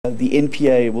The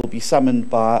NPA will be summoned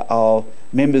by our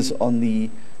members on the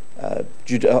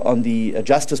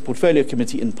Justice Portfolio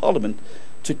Committee in Parliament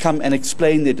to come and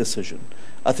explain their decision.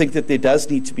 I think that there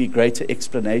does need to be greater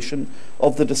explanation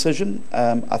of the decision.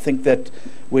 I think that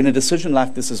when a decision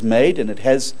like this is made, and it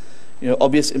has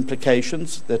obvious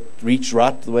implications that reach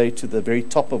right the way to the very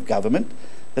top of government,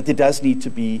 that there does need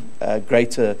to be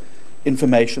greater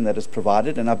information that is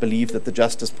provided, and I believe that the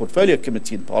Justice Portfolio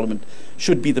Committee in Parliament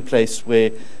should be the place where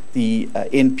the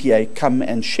NPA come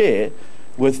and share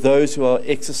with those who are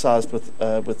exercised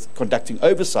with conducting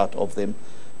oversight of them,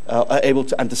 are able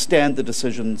to understand the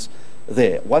decisions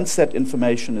there. Once that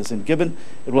information is given,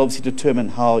 it will obviously determine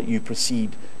how you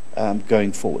proceed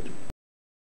going forward.